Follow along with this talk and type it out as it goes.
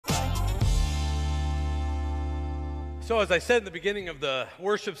So as I said in the beginning of the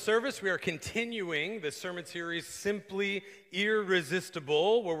worship service, we are continuing the sermon series, Simply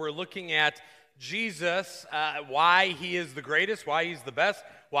Irresistible, where we're looking at Jesus, why he is the greatest, why he's the best,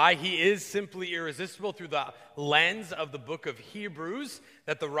 why he is simply irresistible through the lens of the book of Hebrews,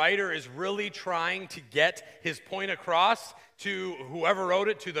 that the writer is really trying to get his point across to whoever wrote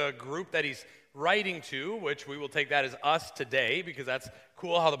it, to the group that he's writing to, which we will take that as us today, because that's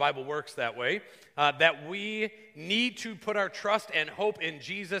cool how the Bible works that way, that we need to put our trust and hope in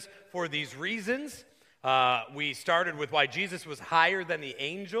Jesus for these reasons. We started with why Jesus was higher than the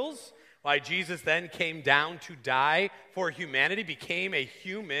angels, why Jesus then came down to die for humanity, became a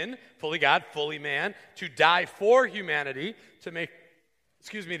human, fully God, fully man, to die for humanity, to make,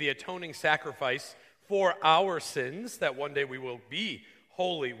 the atoning sacrifice for our sins, that one day we will be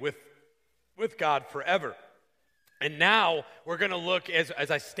holy with God forever. And now we're going to look,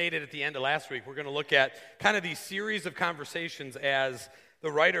 as I stated at the end of last week, we're going to look at kind of these series of conversations as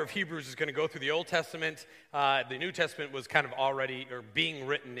the writer of Hebrews is going to go through the Old Testament. The New Testament was kind of already, or being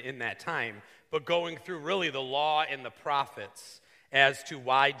written in that time, but going through really the law and the prophets as to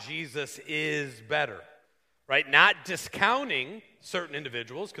why Jesus is better, right? Not discounting certain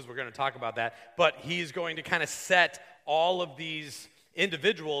individuals, because we're going to talk about that, but he's going to kind of set all of these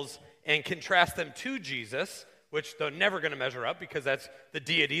individuals and contrast them to Jesus, which they're never going to measure up because that's the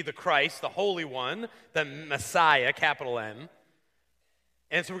deity, the Christ, the Holy One, the Messiah, capital M.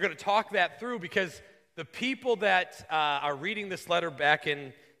 And so we're going to talk that through because the people that are reading this letter back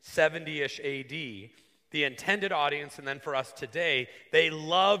in 70-ish AD, the intended audience, and then for us today, they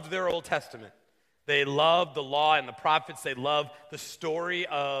loved their Old Testament. They loved the law and the prophets. They loved the story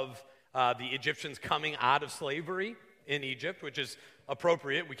of the Egyptians coming out of slavery in Egypt, which is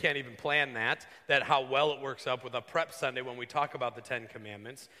appropriate. We can't even plan that how well it works up with a prep Sunday when we talk about the Ten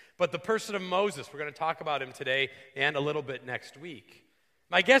Commandments. But the person of Moses, we're going to talk about him today and a little bit next week.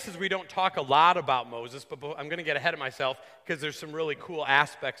 My guess is we don't talk a lot about Moses, but I'm going to get ahead of myself because there's some really cool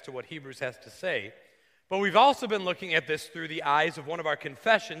aspects to what Hebrews has to say. But we've also been looking at this through the eyes of one of our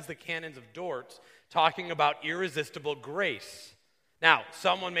confessions, the Canons of Dort, talking about irresistible grace. Now,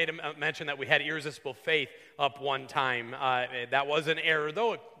 someone made a mention that we had irresistible faith up one time. That was an error,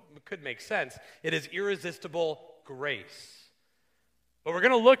 though it could make sense. It is irresistible grace. But we're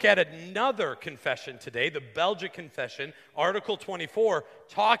going to look at another confession today, the Belgic Confession, Article 24,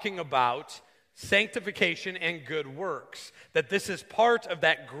 talking about sanctification and good works. That this is part of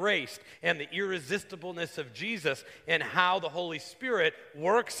that grace and the irresistibleness of Jesus and how the Holy Spirit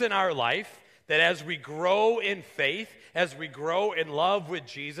works in our life. That as we grow in faith, as we grow in love with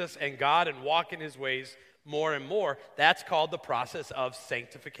Jesus and God and walk in his ways more and more, that's called the process of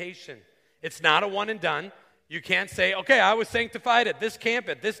sanctification. It's not a one and done. You can't say, okay, I was sanctified at this camp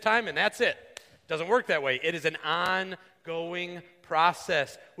at this time and that's it. It doesn't work that way. It is an ongoing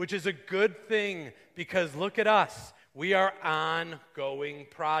process, which is a good thing because look at us. We are ongoing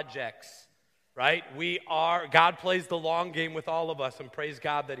projects. Right? God plays the long game with all of us, and praise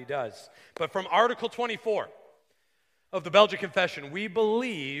God that he does. But from Article 24 of the Belgic Confession, we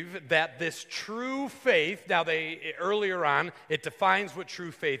believe that this true faith, now earlier on, it defines what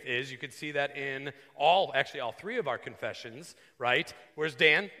true faith is. You can see that in all three of our confessions, right? Where's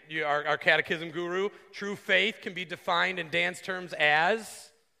Dan? Our catechism guru. True faith can be defined in Dan's terms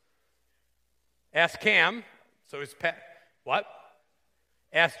as, ask Cam. So is what?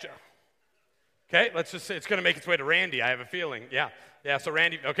 Ask Joe. Okay, let's just say it's going to make its way to Randy, I have a feeling. Yeah, so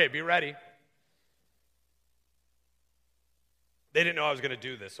Randy, okay, be ready. They didn't know I was going to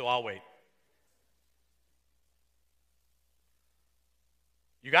do this, so I'll wait.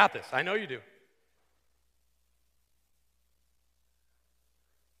 You got this. I know you do.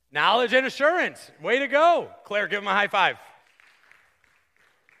 Knowledge and assurance. Way to go. Claire, give him a high five.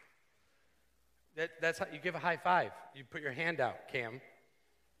 That's how you give a high five. You put your hand out, Cam.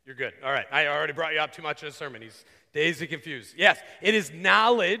 You're good. All right. I already brought you up too much in a sermon. He's dazed and confused. Yes, it is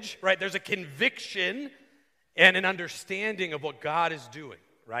knowledge, right? There's a conviction and an understanding of what God is doing,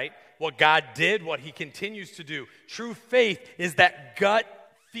 right? What God did, what he continues to do. True faith is that gut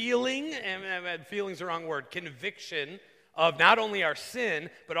feeling, and feeling's the wrong word, conviction of not only our sin,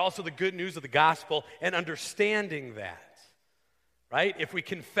 but also the good news of the gospel and understanding that, right? If we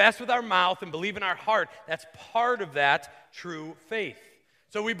confess with our mouth and believe in our heart, that's part of that true faith.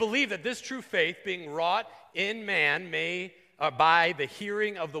 So we believe that this true faith being wrought in man may, by the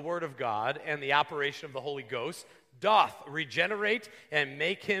hearing of the word of God and the operation of the Holy Ghost, doth regenerate and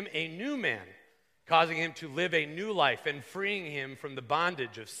make him a new man, causing him to live a new life and freeing him from the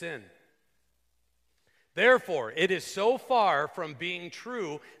bondage of sin. Therefore, it is so far from being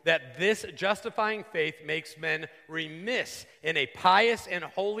true that this justifying faith makes men remiss in a pious and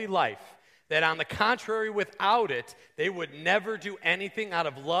holy life, that on the contrary, without it, they would never do anything out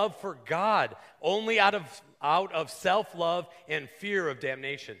of love for God, only out of self-love and fear of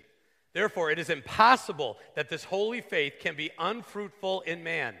damnation. Therefore, it is impossible that this holy faith can be unfruitful in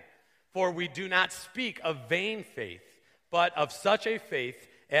man. For we do not speak of vain faith, but of such a faith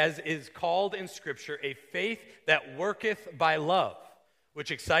as is called in Scripture, a faith that worketh by love,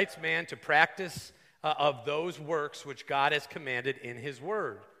 which excites man to practice of those works which God has commanded in his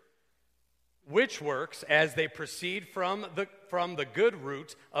word. Which works, as they proceed from the good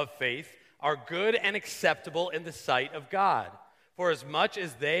root of faith, are good and acceptable in the sight of God. For as much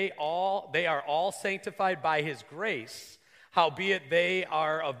as they are all sanctified by his grace, howbeit they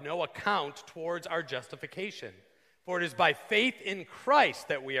are of no account towards our justification. For it is by faith in Christ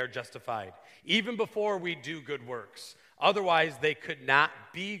that we are justified, even before we do good works. Otherwise, they could not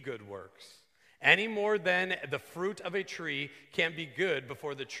be good works. Any more than the fruit of a tree can be good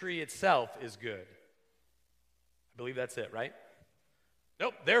before the tree itself is good. I believe that's it, right?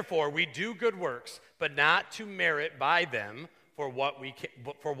 Nope. Therefore, we do good works, but not to merit by them. For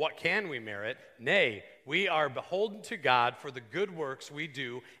what can we merit? Nay, we are beholden to God for the good works we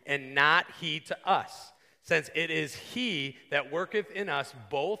do, and not he to us. Since it is he that worketh in us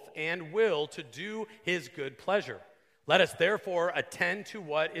both and will to do his good pleasure. Let us therefore attend to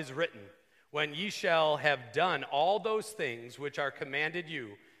what is written. When ye shall have done all those things which are commanded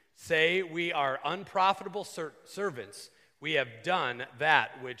you, say, we are unprofitable servants. We have done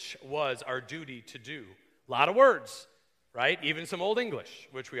that which was our duty to do. A lot of words, right? Even some Old English,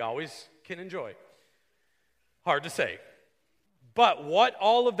 which we always can enjoy. Hard to say. But what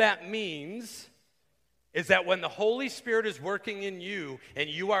all of that means is that when the Holy Spirit is working in you and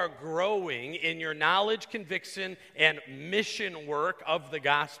you are growing in your knowledge, conviction, and mission work of the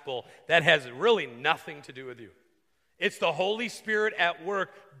gospel, that has really nothing to do with you. It's the Holy Spirit at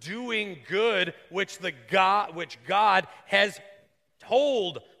work doing good, which God has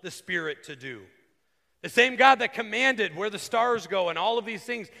told the Spirit to do. The same God that commanded where the stars go and all of these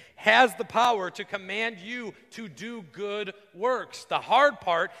things has the power to command you to do good works. The hard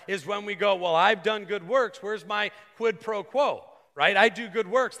part is when we go, well, I've done good works. Where's my quid pro quo, right? I do good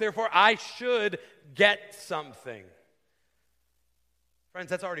works, therefore I should get something.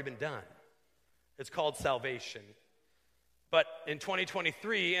 Friends, that's already been done. It's called salvation. But in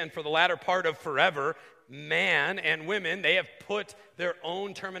 2023 and for the latter part of forever, man and women, they have put their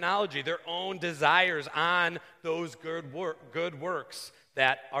own terminology, their own desires on those good works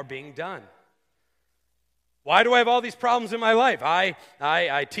that are being done. Why do I have all these problems in my life? I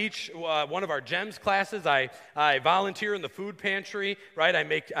teach one of our GEMS classes. I volunteer in the food pantry, right? I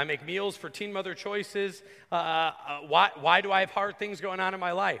make meals for Teen Mother Choices. Why do I have hard things going on in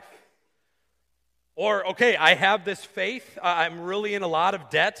my life? Or, okay, I have this faith, I'm really in a lot of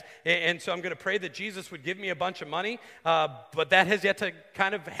debt, and so I'm going to pray that Jesus would give me a bunch of money, but that has yet to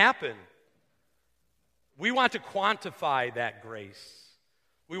kind of happen. We want to quantify that grace.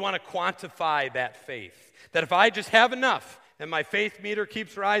 We want to quantify that faith. That if I just have enough and my faith meter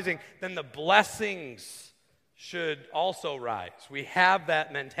keeps rising, then the blessings should also rise. We have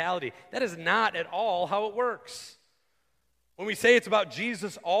that mentality. That is not at all how it works. When we say it's about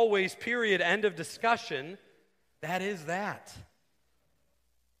Jesus always, period, end of discussion, that is that.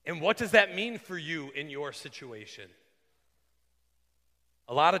 And what does that mean for you in your situation?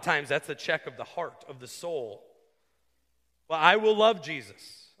 A lot of times that's a check of the heart, of the soul. Well, I will love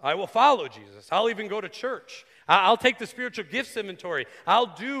Jesus. I will follow Jesus. I'll even go to church. I'll take the spiritual gifts inventory.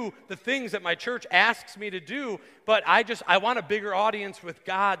 I'll do the things that my church asks me to do, but I want a bigger audience with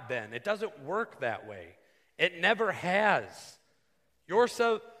God then. It doesn't work that way. It never has. Your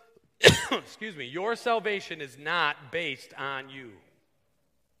salvation is not based on you.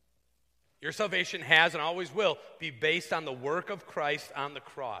 Your salvation has and always will be based on the work of Christ on the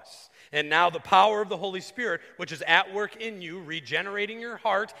cross. And now the power of the Holy Spirit, which is at work in you, regenerating your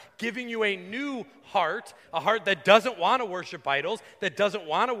heart, giving you a new heart, a heart that doesn't want to worship idols, that doesn't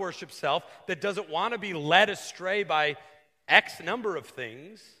want to worship self, that doesn't want to be led astray by X number of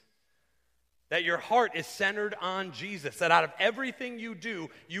things. That your heart is centered on Jesus. That out of everything you do,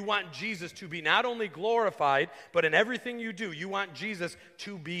 you want Jesus to be not only glorified, but in everything you do, you want Jesus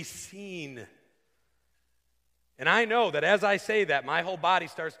to be seen. And I know that as I say that, my whole body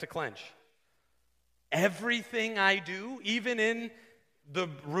starts to clench. Everything I do, even in the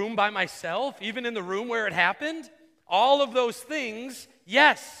room by myself, even in the room where it happened, all of those things,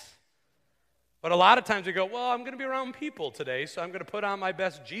 yes. But a lot of times we go, well, I'm going to be around people today, so I'm going to put on my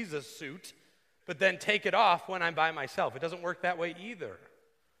best Jesus suit. but then take it off when I'm by myself. It doesn't work that way either.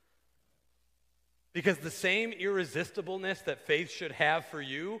 Because the same irresistibleness that faith should have for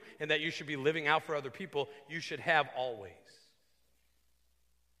you and that you should be living out for other people, you should have always.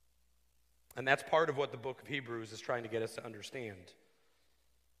 And that's part of what the book of Hebrews is trying to get us to understand.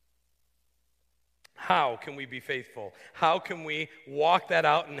 How can we be faithful? How can we walk that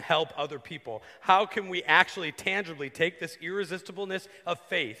out and help other people? How can we actually tangibly take this irresistibleness of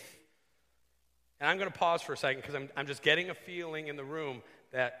faith? And I'm going to pause for a second because I'm just getting a feeling in the room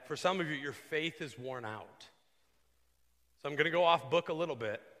that for some of you, your faith is worn out. So I'm going to go off book a little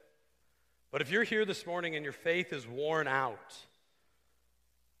bit. But if you're here this morning and your faith is worn out,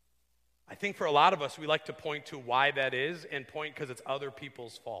 I think for a lot of us, we like to point to why that is and point because it's other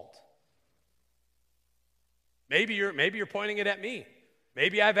people's fault. Maybe you're pointing it at me.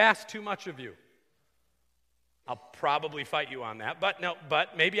 Maybe I've asked too much of you. I'll probably fight you on that,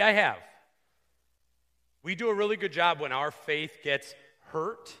 but maybe I have. We do a really good job when our faith gets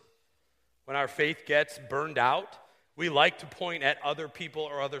hurt, when our faith gets burned out. We like to point at other people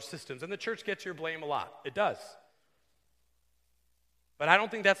or other systems, and the church gets your blame a lot. It does. But I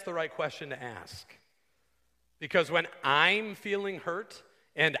don't think that's the right question to ask. Because when I'm feeling hurt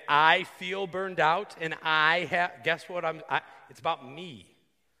and I feel burned out and guess what? It's about me.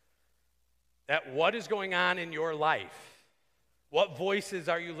 That what is going on in your life? What voices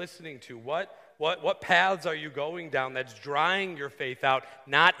are you listening to? What paths are you going down that's drying your faith out,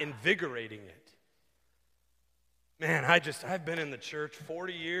 not invigorating it? Man, I've been in the church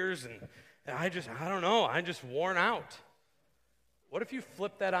 40 years and I don't know, I'm just worn out. What if you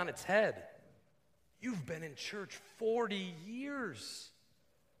flip that on its head? You've been in church 40 years.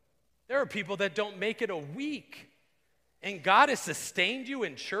 There are people that don't make it a week, and God has sustained you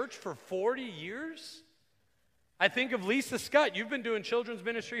in church for 40 years? I think of Lisa Scott. You've been doing children's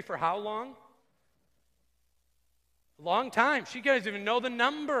ministry for how long? A long time. She doesn't even know the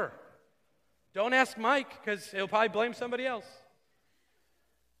number. Don't ask Mike, because he'll probably blame somebody else.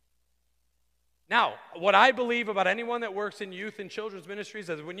 Now, what I believe about anyone that works in youth and children's ministries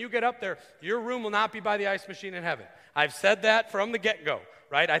is when you get up there, your room will not be by the ice machine in heaven. I've said that from the get-go,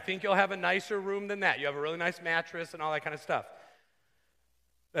 right? I think you'll have a nicer room than that. You have a really nice mattress and all that kind of stuff.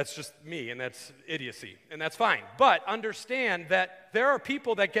 That's just me, and that's idiocy, and that's fine. But understand that there are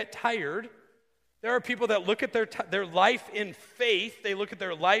people that get tired. There are people that look at their life in faith, they look at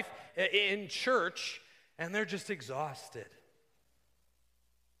their life in church, and they're just exhausted.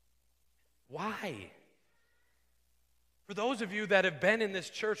 Why? For those of you that have been in this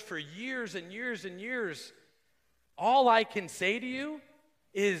church for years and years and years, all I can say to you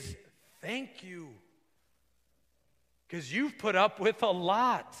is thank you. Because you've put up with a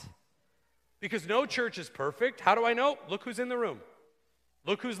lot. Because no church is perfect. How do I know? Look who's in the room.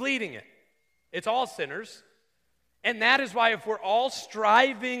 Look who's leading it. It's all sinners. And that is why if we're all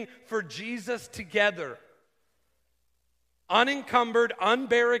striving for Jesus together, unencumbered,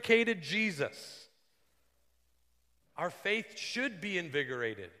 unbarricaded Jesus, our faith should be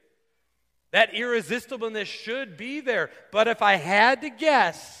invigorated. That irresistibleness should be there. But if I had to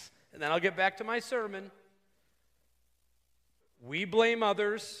guess, and then I'll get back to my sermon, we blame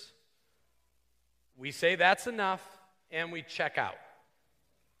others, we say that's enough, and we check out.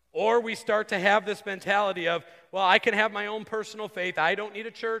 Or we start to have this mentality of, well, I can have my own personal faith. I don't need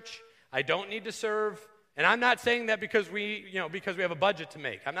a church. I don't need to serve. And I'm not saying that because we have a budget to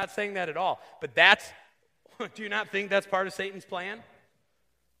make. I'm not saying that at all. But do you not think that's part of Satan's plan?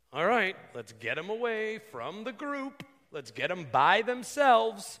 All right, let's get them away from the group. Let's get them by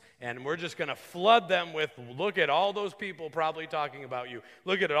themselves, and we're just going to flood them with, look at all those people probably talking about you.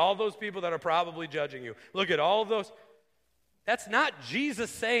 Look at all those people that are probably judging you. Look at all those. That's not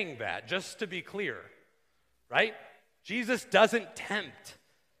Jesus saying that, just to be clear, right? Jesus doesn't tempt.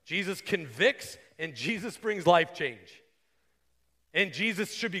 Jesus convicts, and Jesus brings life change. And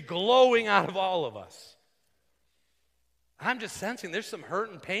Jesus should be glowing out of all of us. I'm just sensing there's some hurt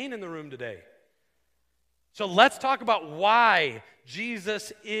and pain in the room today. So let's talk about why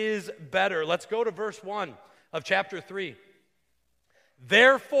Jesus is better. Let's go to verse 1 of chapter 3.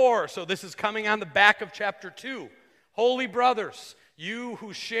 Therefore, so this is coming on the back of chapter 2. Holy brothers, you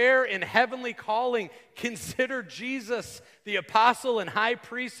who share in heavenly calling, consider Jesus, the apostle and high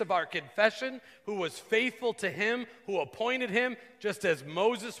priest of our confession, who was faithful to him who appointed him, just as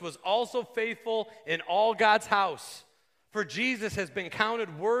Moses was also faithful in all God's house. For Jesus has been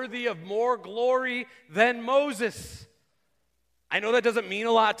counted worthy of more glory than Moses. I know that doesn't mean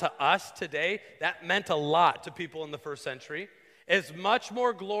a lot to us today. That meant a lot to people in the first century. As much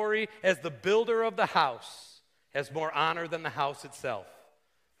more glory as the builder of the house has more honor than the house itself.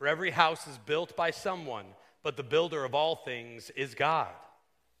 For every house is built by someone, but the builder of all things is God.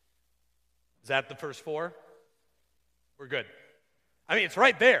 Is that the first four? We're good. I mean, it's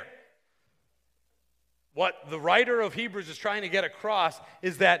right there. What the writer of Hebrews is trying to get across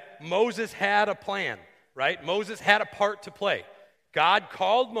is that Moses had a plan, right? Moses had a part to play. God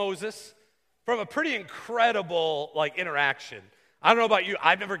called Moses from a pretty incredible interaction. I don't know about you.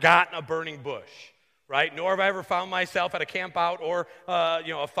 I've never gotten a burning bush, right? Nor have I ever found myself at a camp out or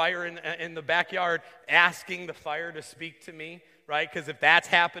a fire in the backyard asking the fire to speak to me, right? Because if that's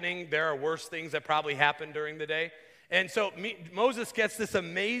happening, there are worse things that probably happen during the day. And so Moses gets this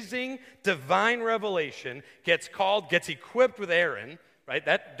amazing divine revelation, gets called, gets equipped with Aaron, right?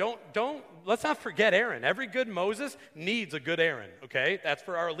 Let's not forget Aaron. Every good Moses needs a good Aaron, okay? That's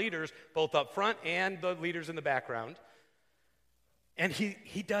for our leaders, both up front and the leaders in the background. And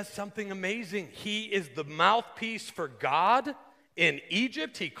he does something amazing. He is the mouthpiece for God in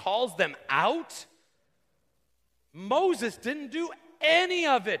Egypt. He calls them out. Moses didn't do any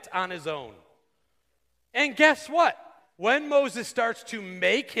of it on his own. And guess what? When Moses starts to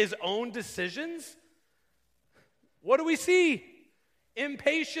make his own decisions, what do we see?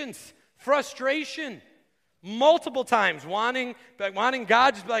 Impatience, frustration, multiple times wanting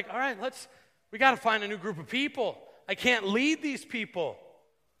God to be like, all right, we got to find a new group of people. I can't lead these people.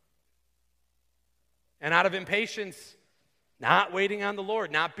 And out of impatience, not waiting on the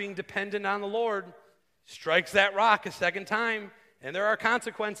Lord, not being dependent on the Lord, strikes that rock a second time, and there are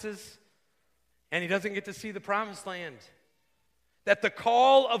consequences. And he doesn't get to see the promised land. That the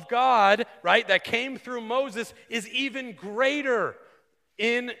call of God, right, that came through Moses is even greater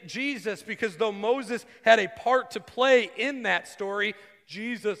in Jesus, because though Moses had a part to play in that story,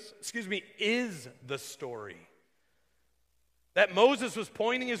 Jesus, is the story. That Moses was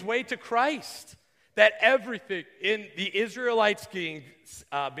pointing his way to Christ. That everything in the Israelites being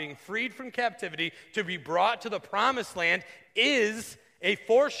freed from captivity to be brought to the promised land is a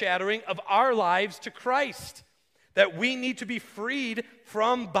foreshadowing of our lives to Christ, that we need to be freed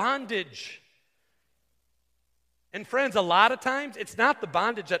from bondage. And friends, a lot of times, it's not the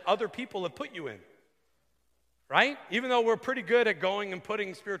bondage that other people have put you in, right? Even though we're pretty good at going and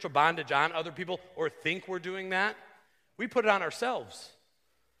putting spiritual bondage on other people or think we're doing that, we put it on ourselves.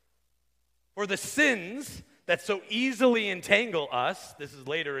 For the sins that so easily entangle us, this is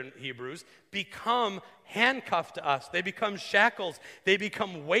later in Hebrews, become handcuffed to us. They become shackles. They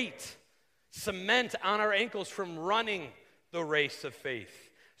become weight, cement on our ankles from running the race of faith.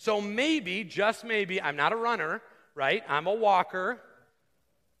 So maybe, just maybe, I'm not a runner, right? I'm a walker.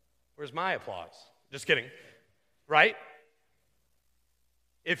 Where's my applause? Just kidding, right?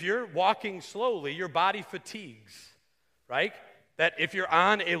 If you're walking slowly, your body fatigues, right? That if you're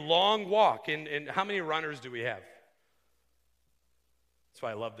on a long walk, and how many runners do we have? That's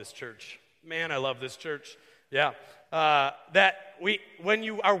why I love this church. Man, I love this church. Yeah. When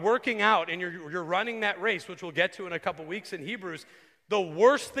you are working out and you're running that race, which we'll get to in a couple weeks in Hebrews, the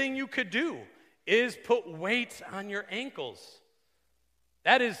worst thing you could do is put weights on your ankles.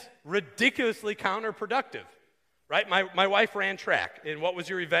 That is ridiculously counterproductive, right? My wife ran track. And what was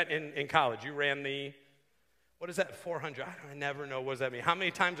your event in college? You ran the, what is that, 400? I never know what does that mean. How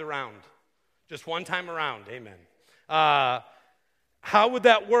many times around? Just one time around, amen. How would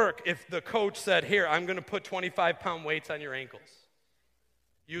that work if the coach said, here, I'm going to put 25-pound weights on your ankles?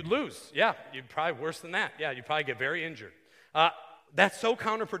 You'd lose. Yeah, you'd probably worse than that. Yeah, you'd probably get very injured. That's so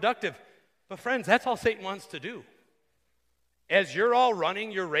counterproductive. But friends, that's all Satan wants to do. As you're all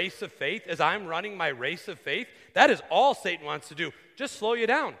running your race of faith, as I'm running my race of faith, that is all Satan wants to do. Just slow you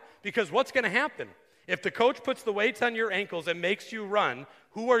down. Because what's going to happen? If the coach puts the weights on your ankles and makes you run,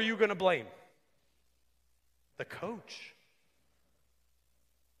 who are you going to blame? The coach.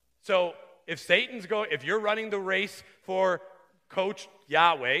 So if you're running the race for Coach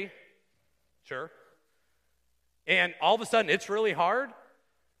Yahweh, sure, and all of a sudden it's really hard,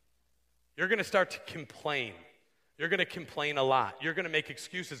 you're going to start to complain. You're going to complain a lot. You're going to make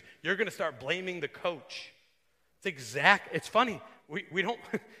excuses. You're going to start blaming the coach. It's funny. We don't,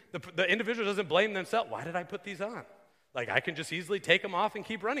 the individual doesn't blame themselves. Why did I put these on? I can just easily take them off and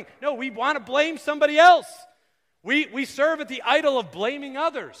keep running. No, we want to blame somebody else. We serve at the idol of blaming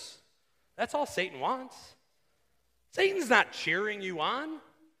others. That's all Satan wants. Satan's not cheering you on.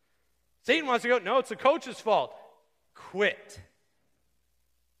 Satan wants to go, no, it's the coach's fault. Quit.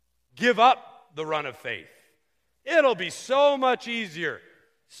 Give up the run of faith. It'll be so much easier.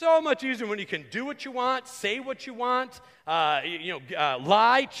 So much easier when you can do what you want, say what you want,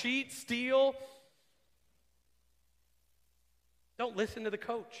 lie, cheat, steal. Don't listen to the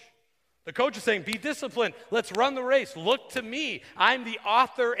coach. The coach is saying, be disciplined. Let's run the race. Look to me. I'm the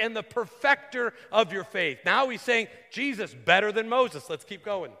author and the perfecter of your faith. Now he's saying, Jesus, better than Moses. Let's keep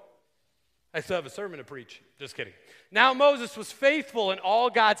going. I still have a sermon to preach. Just kidding. Now Moses was faithful in all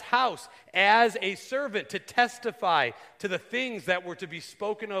God's house as a servant to testify to the things that were to be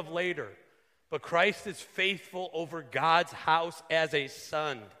spoken of later. But Christ is faithful over God's house as a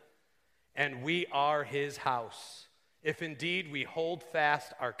son, and we are his house, if indeed we hold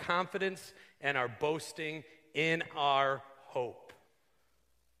fast our confidence and our boasting in our hope.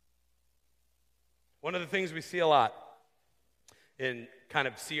 One of the things we see a lot in kind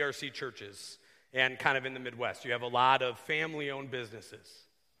of CRC churches and kind of in the Midwest, you have a lot of family-owned businesses.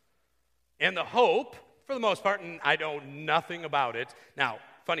 And the hope, for the most part, and I know nothing about it. Now,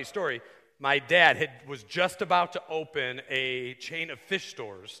 funny story, my dad was just about to open a chain of fish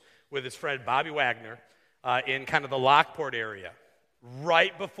stores with his friend Bobby Wagner in kind of the Lockport area.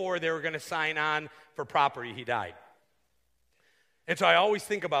 Right before they were going to sign on for property, he died. And so I always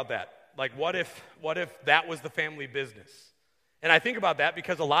think about that. Like, what if that was the family business? And I think about that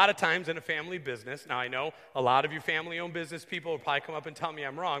because a lot of times in a family business, now I know a lot of you family-owned business people will probably come up and tell me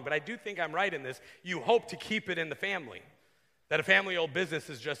I'm wrong, but I do think I'm right in this. You hope to keep it in the family, that a family-owned business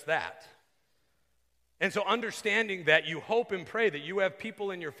is just that. And so understanding that, you hope and pray that you have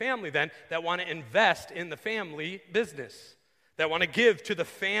people in your family then that want to invest in the family business, that want to give to the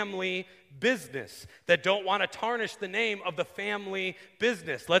family business, that don't want to tarnish the name of the family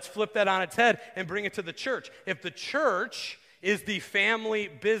business. Let's flip that on its head and bring it to the church. If the church is the family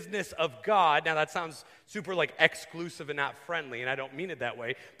business of God, now that sounds super like exclusive and not friendly, and I don't mean it that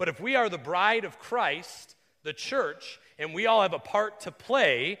way, but if we are the bride of Christ, the church, and we all have a part to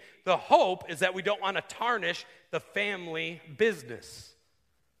play, the hope is that we don't want to tarnish the family business.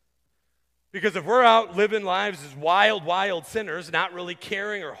 Because if we're out living lives as wild, wild sinners, not really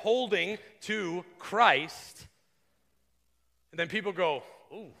caring or holding to Christ, and then people go,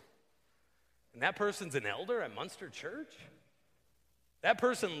 ooh, and that person's an elder at Munster Church? That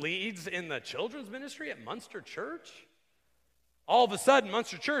person leads in the children's ministry at Munster Church? All of a sudden,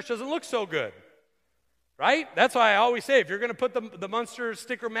 Munster Church doesn't look so good. Right? That's why I always say, if you're going to put the Munster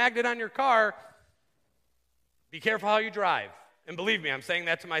sticker magnet on your car, be careful how you drive. And believe me, I'm saying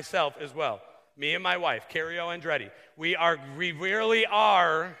that to myself as well. Me and my wife, Carrie O. Andretti. We really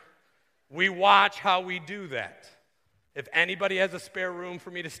are. We watch how we do that. If anybody has a spare room for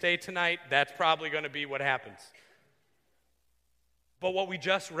me to stay tonight, that's probably going to be what happens. But what we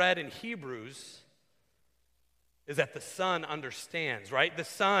just read in Hebrews is that the Son understands, right? The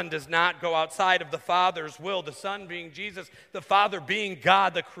Son does not go outside of the Father's will, the Son being Jesus, the Father being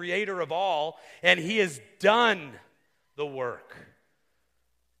God, the creator of all, and he has done the work.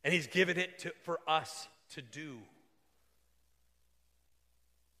 And he's given it for us to do.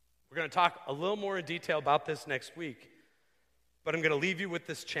 We're going to talk a little more in detail about this next week, but I'm going to leave you with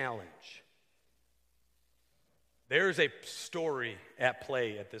this challenge. There is a story at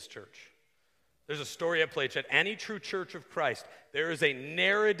play at this church. There's a story at play at any true church of Christ. There is a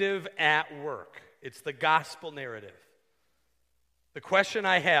narrative at work. It's the gospel narrative. The question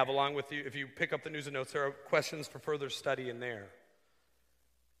I have, along with you, if you pick up the news and notes, there are questions for further study in there.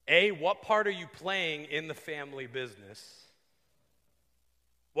 A, what part are you playing in the family business?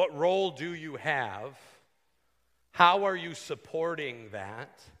 What role do you have? How are you supporting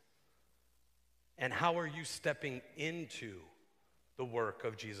that? And how are you stepping into the work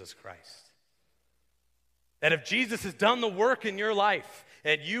of Jesus Christ? That if Jesus has done the work in your life,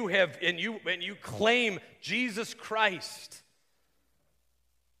 and you claim Jesus Christ,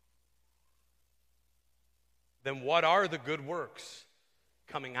 then what are the good works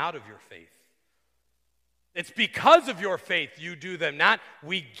coming out of your faith? It's because of your faith you do them, not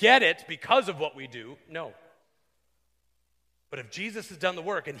we get it because of what we do. No. But if Jesus has done the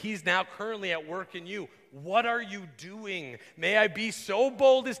work and he's now currently at work in you, what are you doing? May I be so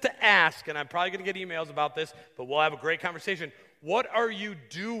bold as to ask, and I'm probably going to get emails about this, but we'll have a great conversation. What are you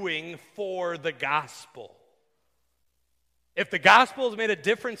doing for the gospel? If the gospel has made a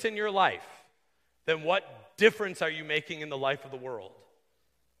difference in your life, then what difference are you making in the life of the world?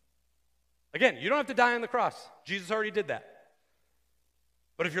 Again, you don't have to die on the cross. Jesus already did that.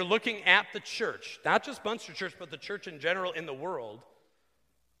 But if you're looking at the church, not just Munster Church, but the church in general in the world,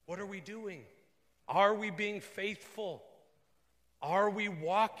 what are we doing? Are we being faithful? Are we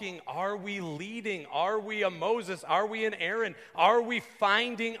walking? Are we leading? Are we a Moses? Are we an Aaron? Are we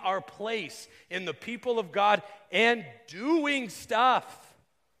finding our place in the people of God and doing stuff?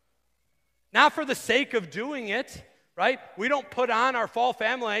 Not for the sake of doing it, right? We don't put on our fall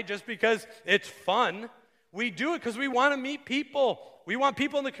family night just because it's fun. We do it because we want to meet people. We want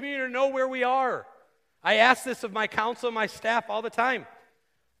people in the community to know where we are. I ask this of my council and my staff all the time.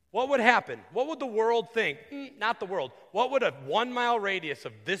 What would happen? What would the world think? Not the world. What would a 1 mile radius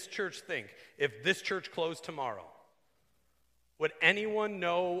of this church think if this church closed tomorrow? Would anyone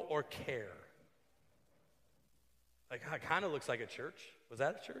know or care? Like, it kind of looks like a church. Was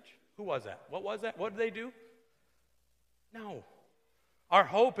that a church? Who was that? What was that? What did they do? No. Our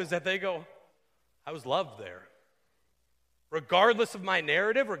hope is that they go, I was loved there. Regardless of my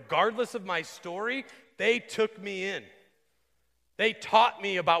narrative, regardless of my story, they took me in. They taught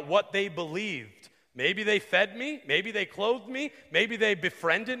me about what they believed. Maybe they fed me. Maybe they clothed me. Maybe they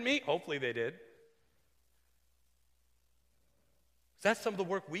befriended me. Hopefully they did. That's some of the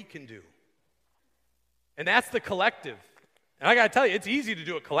work we can do. And that's the collective. And I got to tell you, it's easy to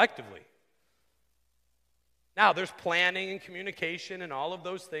do it collectively. Now, there's planning and communication and all of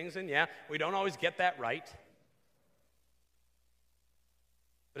those things, and yeah, we don't always get that right.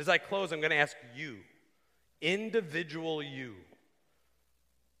 But as I close, I'm going to ask you, individual you,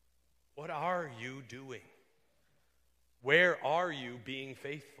 what are you doing? Where are you being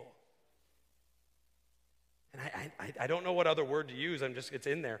faithful? And I don't know what other word to use. It's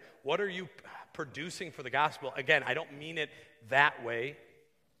in there. What are you producing for the gospel? Again, I don't mean it that way.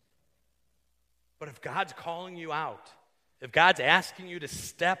 But if God's calling you out, if God's asking you to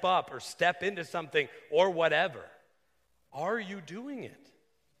step up or step into something or whatever, are you doing it?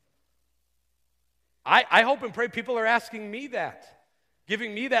 I hope and pray people are asking me that,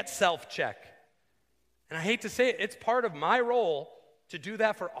 giving me that self-check. And I hate to say it, it's part of my role to do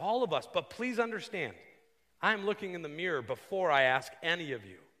that for all of us. But please understand, I'm looking in the mirror before I ask any of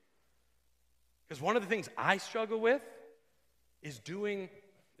you. Because one of the things I struggle with is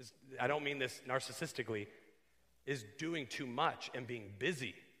I don't mean this narcissistically, is doing too much and being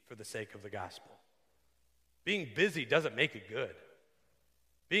busy for the sake of the gospel. Being busy doesn't make it good.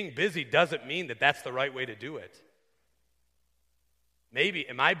 Being busy doesn't mean that that's the right way to do it. Maybe,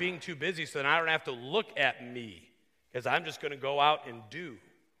 am I being too busy so that I don't have to look at me because I'm just going to go out and do?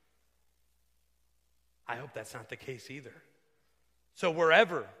 I hope that's not the case either. So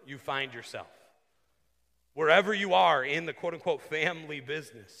wherever you find yourself, wherever you are in the quote-unquote family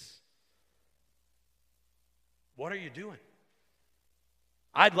business, what are you doing?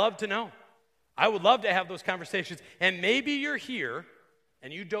 I'd love to know. I would love to have those conversations. And maybe you're here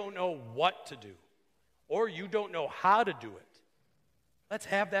and you don't know what to do, or you don't know how to do it. Let's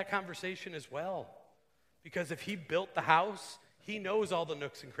have that conversation as well. Because if he built the house, he knows all the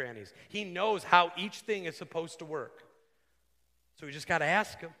nooks and crannies. He knows how each thing is supposed to work. So we just got to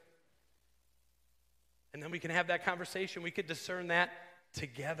ask him. And then we can have that conversation. We could discern that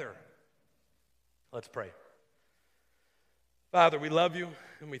together. Let's pray. Father, we love you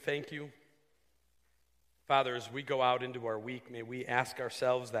and we thank you. Father, as we go out into our week, may we ask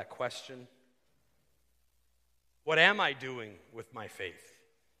ourselves that question. What am I doing with my faith?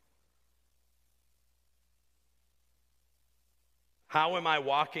 How am I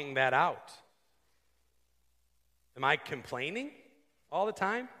walking that out? Am I complaining all the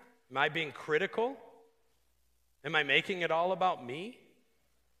time? Am I being critical? Am I making it all about me?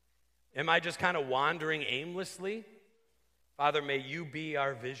 Am I just kind of wandering aimlessly? Father, may you be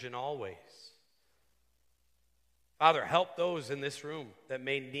our vision always. Father, help those in this room that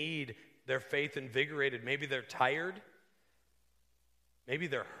may need their faith invigorated. Maybe they're tired. Maybe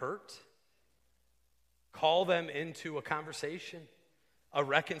they're hurt. Call them into a conversation, a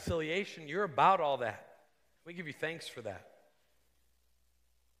reconciliation. You're about all that. We give you thanks for that.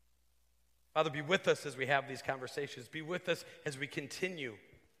 Father, be with us as we have these conversations. Be with us as we continue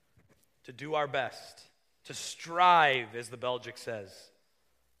to do our best, to strive, as the Belgic says,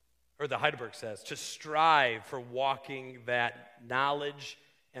 or the Heidelberg says, to strive for walking that knowledge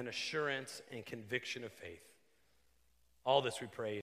and assurance and conviction of faith. All this we pray